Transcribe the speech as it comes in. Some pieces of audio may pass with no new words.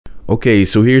Okay,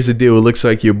 so here's the deal. It looks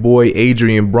like your boy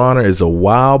Adrien Broner is a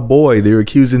wild boy. They're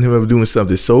accusing him of doing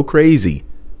something so crazy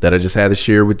that I just had to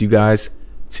share with you guys.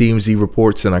 TMZ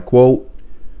reports, and I quote,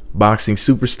 "Boxing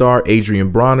superstar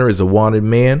Adrien Broner is a wanted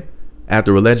man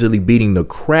after allegedly beating the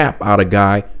crap out of a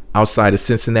guy outside a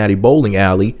Cincinnati bowling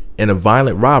alley in a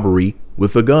violent robbery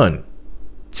with a gun,"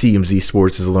 TMZ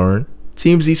Sports has learned.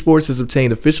 TMZ Sports has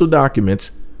obtained official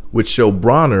documents which show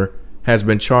Broner has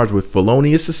been charged with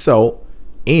felonious assault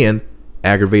and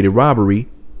aggravated robbery,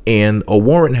 and a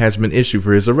warrant has been issued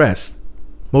for his arrest.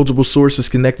 Multiple sources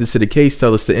connected to the case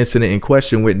tell us the incident in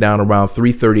question went down around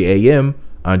 3:30 a.m.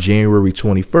 on January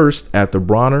 21st after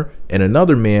Broner and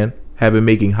another man had been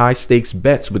making high-stakes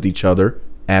bets with each other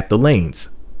at the lanes.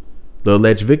 The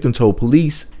alleged victim told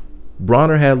police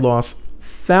Broner had lost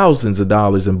thousands of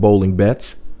dollars in bowling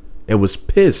bets and was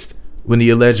pissed when the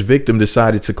alleged victim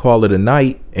decided to call it a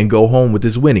night and go home with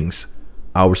his winnings.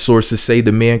 Our sources say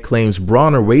the man claims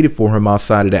Broner waited for him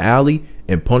outside of the alley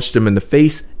and punched him in the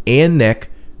face and neck,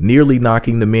 nearly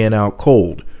knocking the man out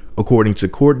cold. According to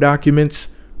court documents,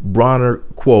 Broner,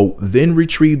 quote, then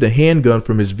retrieved a handgun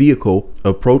from his vehicle,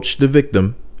 approached the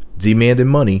victim, demanded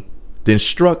money, then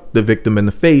struck the victim in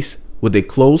the face with a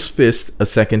closed fist a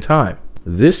second time,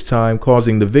 this time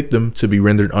causing the victim to be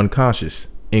rendered unconscious,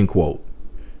 end quote.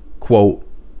 Quote,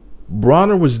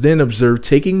 Broner was then observed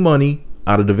taking money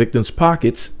out of the victim's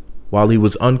pockets while he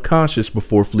was unconscious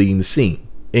before fleeing the scene,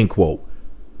 end quote.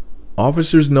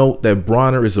 Officers note that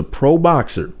Broner is a pro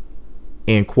boxer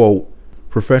and, quote,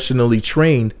 professionally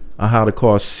trained on how to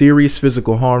cause serious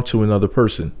physical harm to another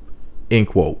person, end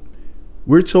quote.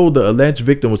 We're told the alleged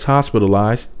victim was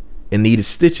hospitalized and needed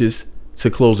stitches to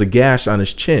close a gash on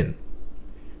his chin.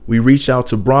 We reached out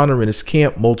to Broner in his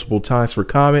camp multiple times for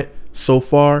comment. So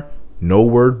far, no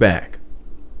word back.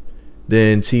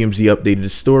 Then TMZ updated the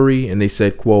story and they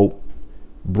said, quote,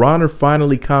 Broner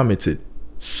finally commented,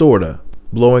 sorta,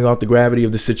 blowing off the gravity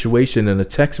of the situation in a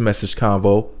text message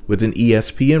convo with an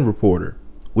ESPN reporter,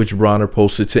 which Broner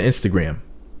posted to Instagram.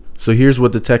 So here's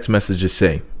what the text messages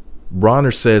say.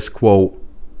 Broner says, quote,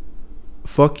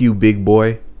 fuck you, big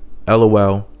boy.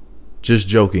 LOL. Just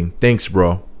joking. Thanks,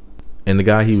 bro. And the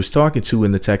guy he was talking to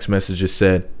in the text messages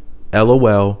said,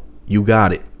 LOL, you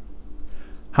got it.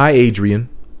 Hi, Adrien.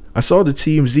 I saw the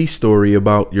TMZ story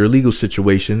about your legal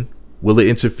situation. Will it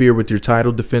interfere with your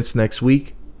title defense next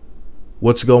week?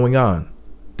 What's going on?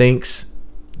 Thanks,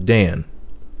 Dan.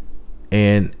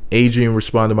 And Adrien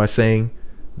responded by saying,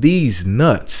 these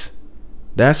nuts.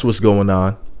 That's what's going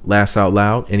on. Laughs out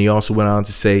loud. And he also went on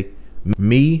to say,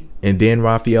 me and Dan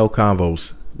Raphael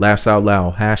convos. Laughs out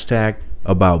loud. Hashtag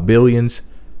about billions.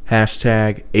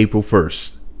 Hashtag April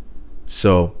 1st.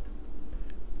 So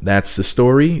that's the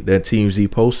story that TMZ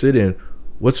posted. And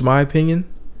what's my opinion?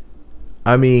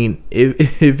 I mean,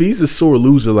 if he's a sore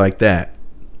loser like that,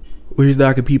 where he's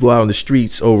knocking people out in the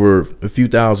streets over a few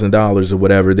 $1,000s or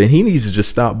whatever, then he needs to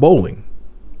just stop bowling.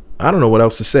 I don't know what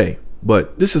else to say,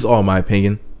 but this is all my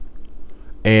opinion.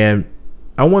 And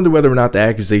I wonder whether or not the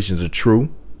accusations are true.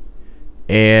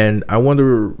 And I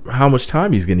wonder how much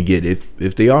time he's going to get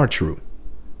if they are true.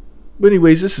 But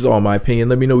anyways, this is all my opinion.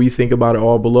 Let me know what you think about it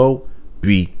all below.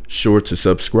 Be sure to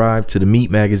subscribe to the Meat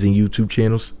Magazine YouTube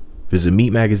channels. Visit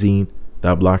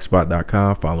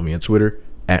meatmagazine.blogspot.com. Follow me on Twitter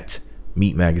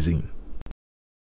 @Meat Magazine.